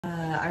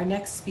Our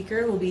next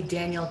speaker will be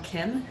Daniel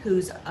Kim,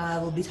 who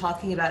will be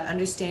talking about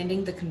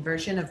understanding the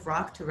conversion of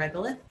rock to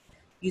regolith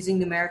using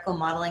numerical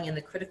modeling in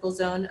the critical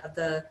zone of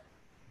the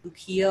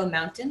Luquillo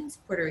Mountains,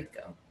 Puerto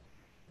Rico.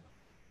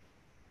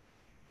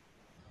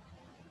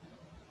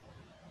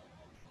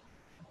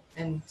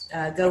 And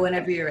go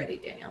whenever you're ready,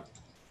 Daniel.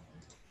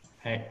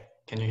 Hey,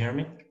 can you hear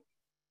me?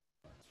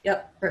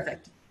 Yep,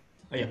 perfect.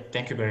 Oh, yeah,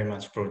 thank you very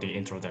much for the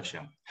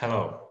introduction.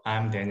 Hello,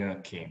 I'm Daniel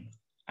Kim.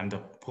 I'm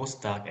the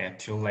postdoc at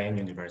Tulane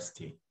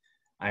University.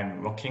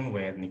 I'm working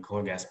with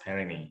Nicole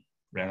Gasparini,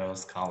 Renault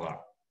Scholar,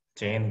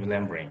 Jane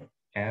Willembring,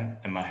 and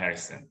Emma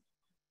Harrison.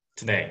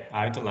 Today,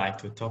 I'd like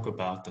to talk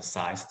about the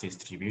size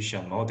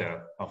distribution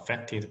model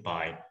affected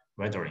by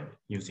weathering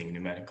using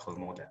numerical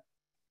model.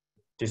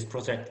 This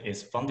project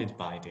is funded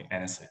by the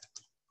NSF.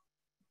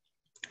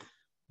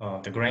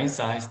 The grain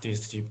size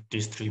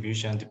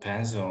distribution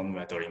depends on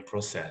weathering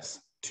process.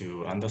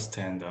 To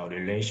understand the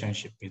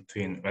relationship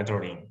between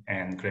weathering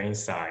and grain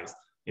size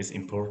is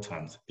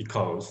important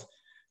because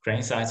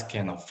grain size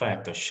can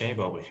affect the shape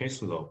of a hill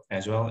slope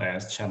as well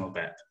as channel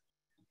bed.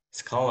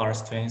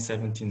 Scholar's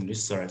 2017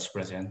 research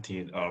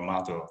presented a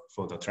model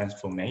for the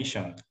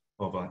transformation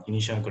of an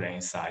initial grain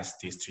size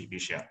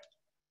distribution.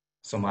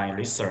 So my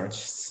research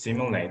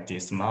simulates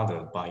this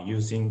model by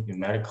using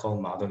numerical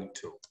modeling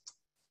tool.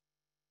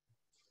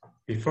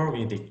 Before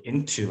we dig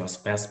into a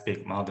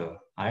specific model,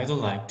 I'd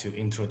like to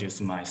introduce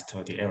my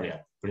study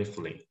area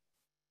briefly.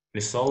 The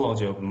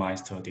lithology of my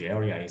study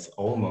area is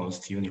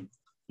almost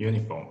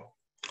uniform.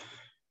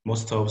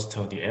 Most of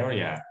study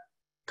area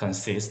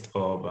consists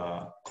of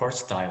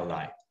quartz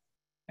diorite,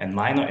 and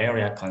minor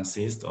area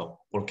consists of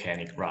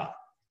volcanic rock.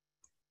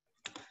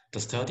 The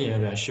study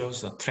area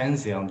shows a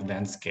transient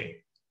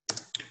landscape.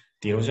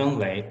 The erosion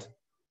rate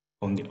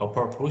on the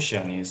upper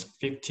portion is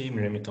 50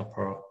 millimeter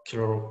per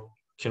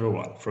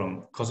kilowatt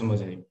from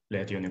cosmogenic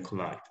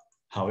radionuclide.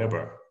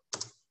 However,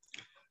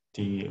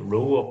 the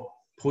lower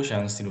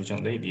portion's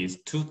erosion rate is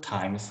 2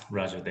 times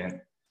larger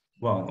than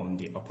one on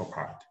the upper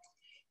part.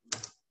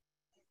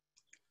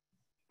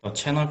 The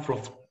channel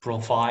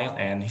profile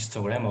and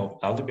histogram of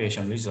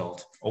elevation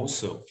results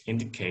also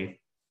indicate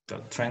the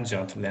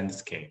transient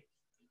landscape.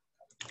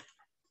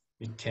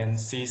 We can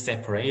see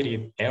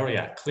separated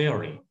area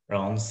clearly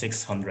around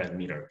 600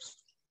 meters.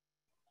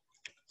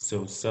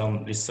 So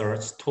some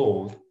research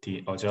told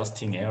the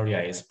adjusting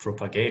area is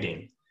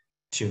propagating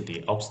to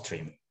the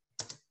upstream.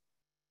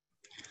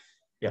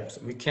 Yep,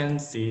 so we can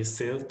see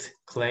silt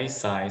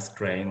clay-sized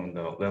grain on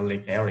the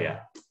relic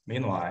area.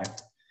 Meanwhile,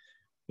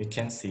 we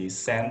can see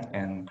sand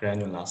and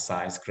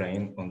granular-sized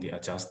grain on the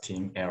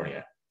adjusting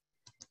area.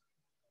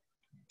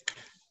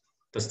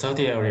 The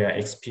study area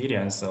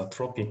experiences a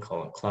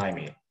tropical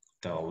climate.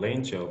 The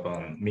range of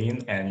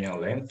mean annual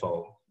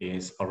rainfall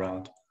is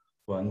around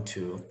 1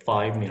 to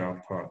 5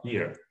 meters per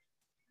year,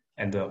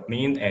 and the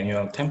mean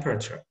annual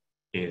temperature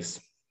is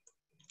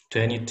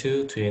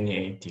 22 to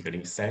 28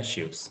 degrees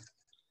Celsius.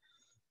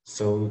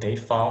 So they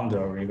found the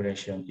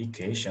regression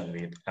equation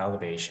with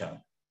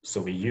elevation.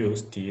 So we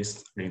use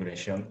this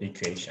regression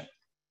equation.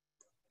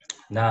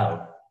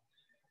 Now,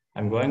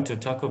 I'm going to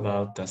talk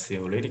about the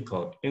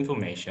theoretical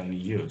information we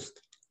used.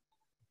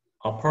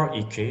 Upper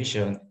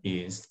equation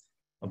is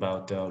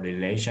about the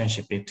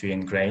relationship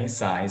between grain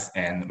size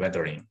and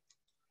weathering.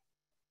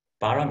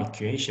 Bottom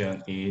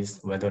equation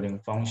is weathering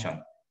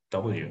function,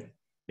 W.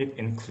 It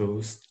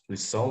includes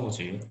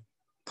lithology,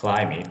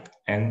 climate,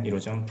 and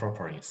erosion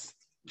properties.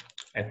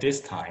 At this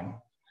time,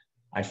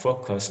 I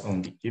focus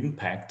on the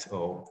impact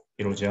of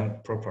erosion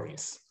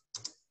properties.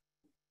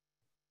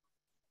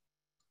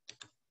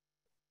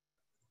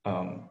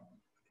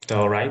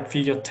 The right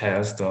figure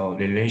tells the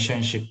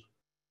relationship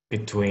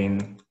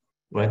between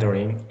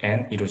weathering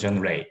and erosion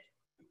rate.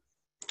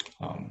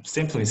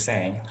 Simply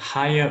saying,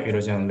 higher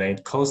erosion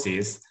rate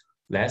causes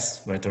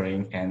less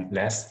weathering and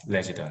less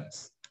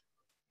residence.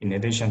 In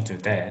addition to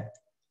that,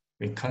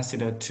 we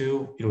consider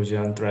two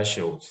erosion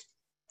thresholds.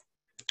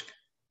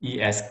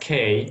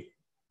 ESK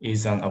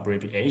is an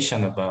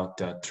abbreviation about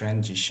the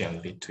transition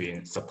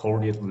between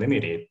supported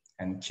limited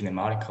and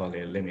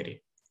kinematically limited.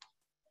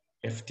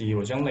 If the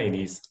erosion rate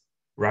is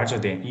larger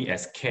than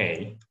ESK,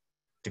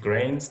 the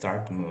grain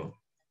starts to move.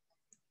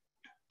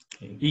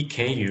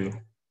 EKU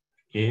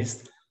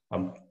is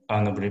an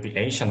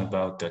abbreviation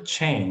about the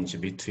change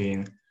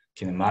between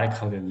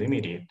kinematically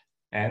limited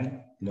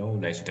and no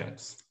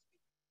residence.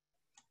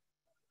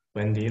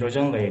 When the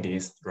erosion rate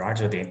is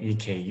larger than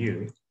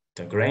EKU,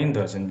 the grain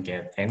doesn't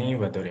get any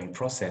weathering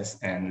process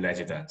and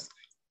residence,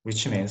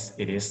 which means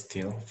it is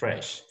still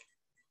fresh.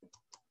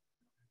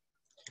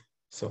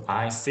 So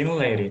I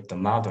simulated the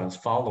models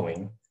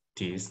following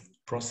this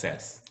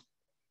process.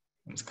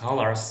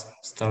 Scholars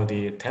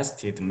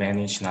tested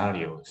many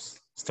scenarios,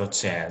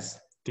 such as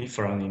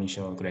different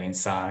initial grain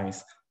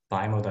size,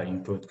 bimodal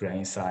input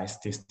grain size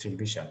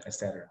distribution,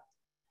 etc.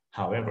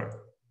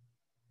 However,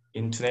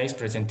 in today's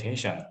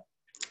presentation,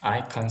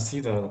 I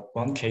consider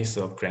one case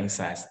of grain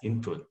size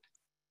input,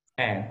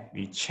 and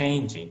we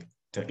changed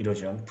the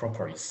erosion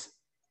properties.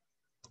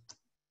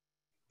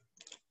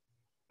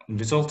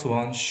 Result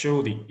 1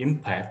 show the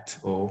impact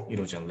of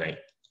erosion rate.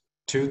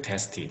 To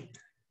test it,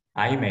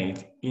 I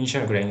made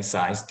initial grain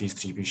size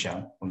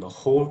distribution on the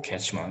whole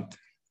catchment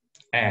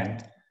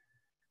and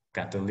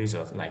got the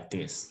result like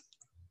this.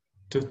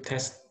 To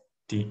test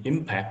the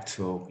impact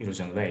of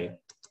erosion rate,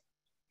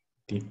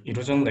 the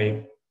erosion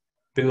rate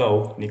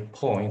below nick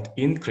point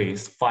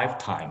increased 5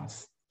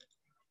 times.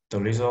 The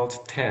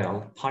result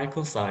tell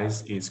particle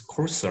size is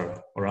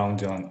coarser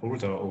around an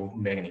order of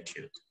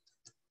magnitude.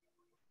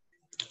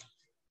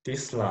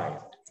 This slide,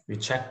 we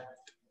checked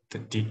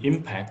the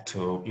impact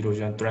of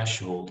erosion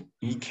threshold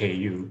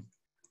EKU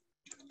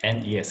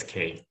and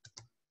ESK.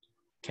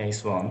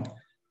 Case 1,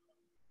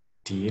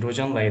 the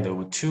erosion rate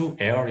of 2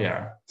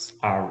 areas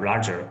are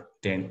larger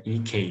than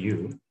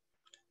EKU,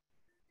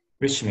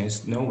 which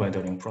means no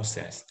weathering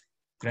process.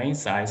 Grain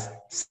size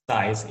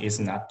is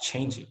not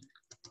changing.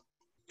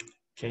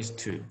 Case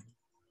 2,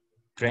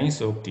 grains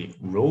of the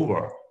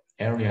lower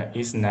area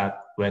is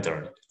not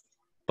weathered,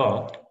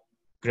 but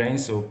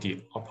grains of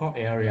the upper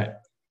area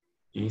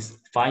is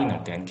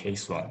finer than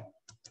case 1.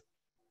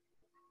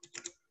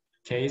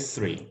 Case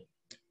 3,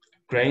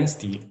 grains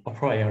the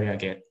upper area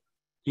get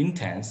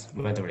intense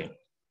weathering,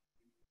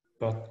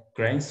 but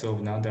grains of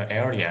another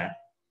area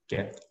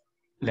get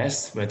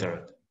less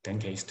weathered than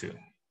case 2.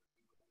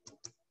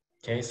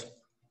 Case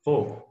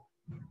 4,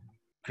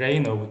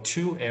 grain of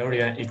 2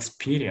 area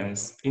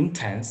experience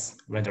intense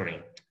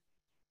weathering.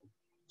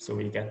 So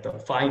we get the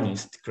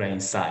finest grain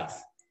size.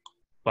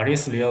 What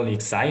is really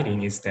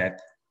exciting is that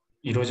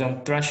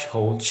erosion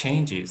threshold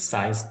changes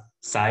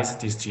size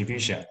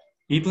distribution,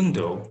 even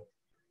though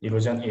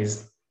erosion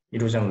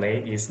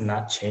rate is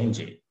not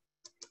changing.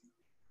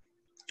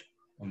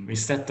 We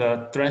set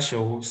the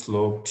threshold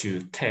slope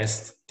to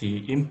test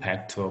the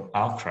impact of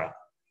outcrop.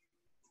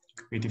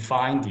 We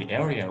define the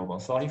area over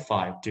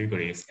 35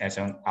 degrees as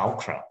an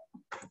outcrop.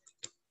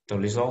 The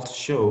result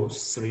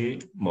shows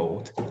 3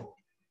 modes,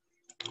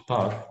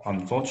 but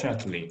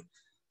unfortunately,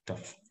 the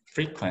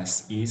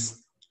frequency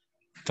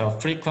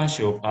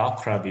of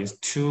outcrop is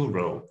too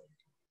low.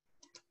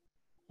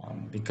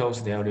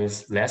 Because there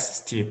is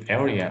less steep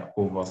area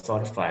over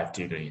 35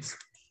 degrees.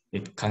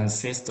 It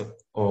consists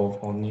of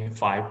only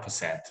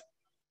 5%.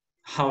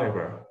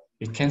 However,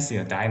 we can see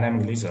a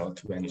dynamic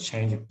result when you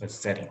change the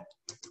setting.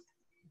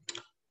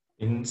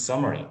 In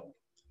summary,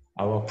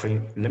 our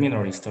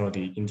preliminary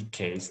study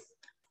indicates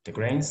the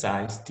grain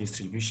size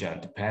distribution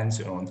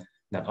depends on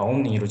not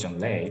only erosion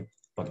rate,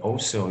 but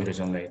also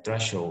erosion rate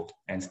threshold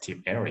and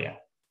steep area.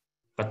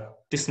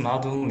 But this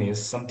model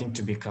needs something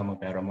to become a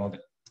better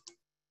model.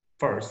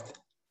 First,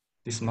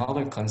 this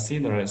model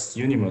considers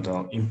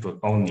unimodal input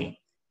only,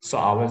 so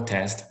I will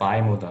test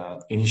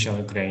bimodal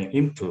initial grain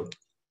input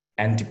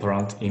and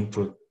different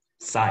input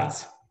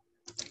size.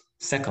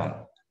 Second,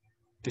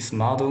 this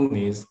model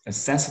needs a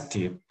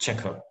sensitive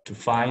checkup to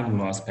find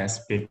more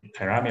specific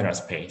parameter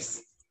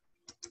space.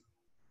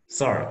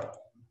 Third,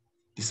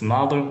 this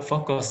model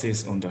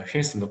focuses on the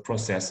Herzl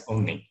process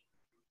only.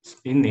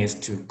 It needs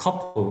to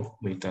couple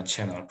with the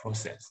channel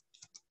process.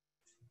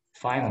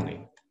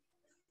 Finally,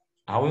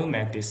 I will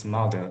make this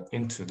model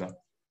into the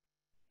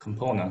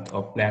component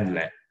of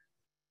LandLab.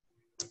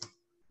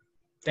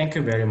 Thank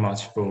you very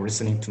much for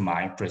listening to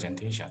my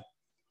presentation.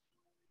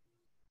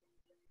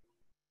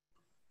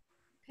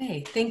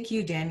 Okay, thank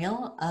you,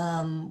 Daniel.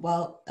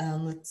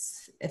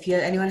 If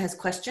anyone has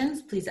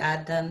questions, please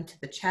add them to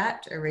the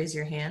chat or raise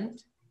your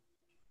hand.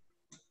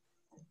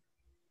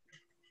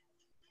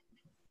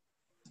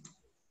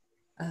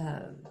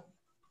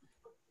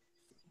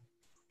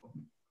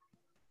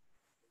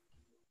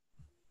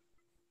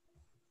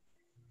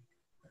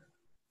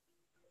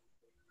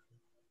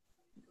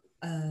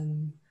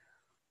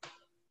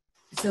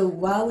 So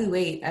while we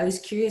wait, I was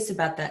curious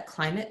about that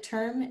climate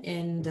term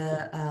in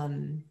the,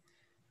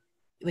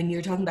 when you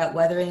were talking about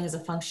weathering as a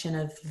function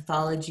of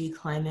lithology,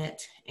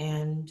 climate,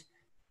 and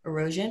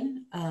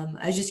erosion.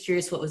 I was just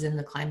curious what was in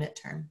the climate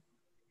term.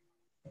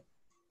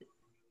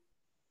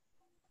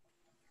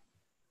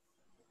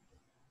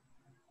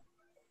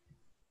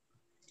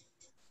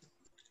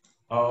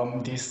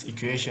 This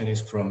equation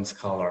is from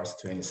Scholars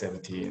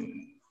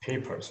 2017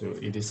 paper, so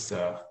it is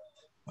a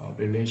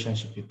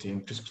relationship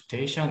between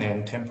precipitation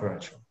and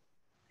temperature.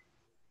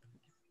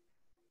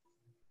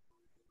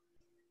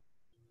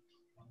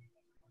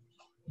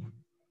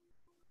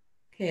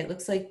 Okay, it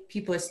looks like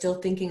people are still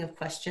thinking of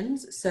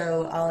questions,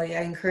 so I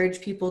encourage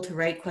people to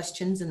write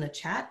questions in the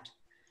chat.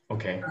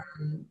 Okay.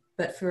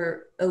 But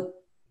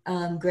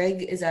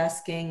Greg is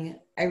asking,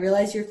 I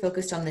realize you're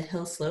focused on the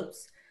hill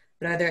slopes,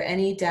 but are there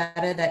any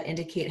data that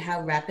indicate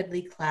how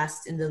rapidly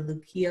clasts in the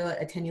Luquillo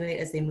attenuate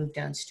as they move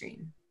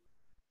downstream?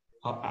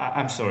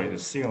 I'm sorry, the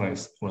signal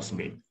was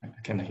weak. I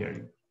cannot hear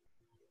you.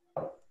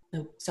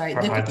 Oh, sorry,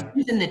 the question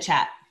is in the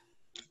chat.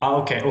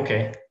 Oh, okay,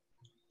 okay.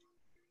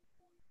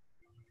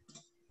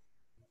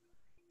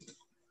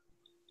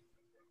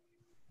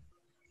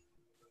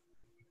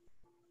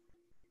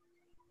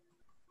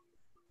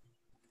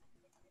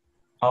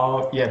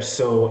 Oh, yeah,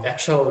 so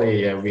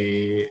actually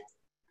we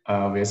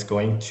was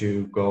going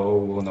to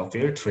go on a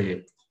field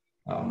trip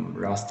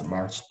last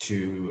March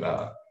to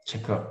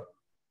check up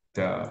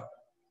the,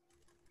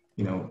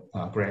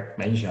 Greg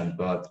mentioned,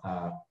 but,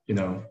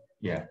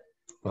 yeah,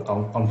 but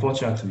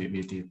unfortunately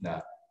we did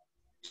not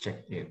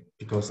check it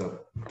because of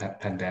that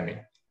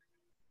pandemic.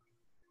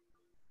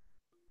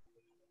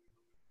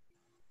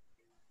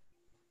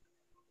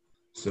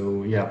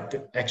 So yeah,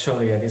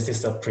 actually this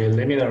is a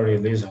preliminary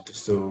result.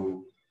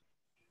 So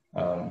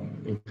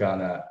we're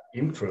gonna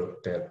improve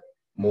that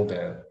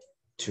model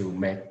to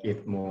make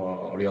it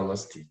more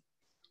realistic.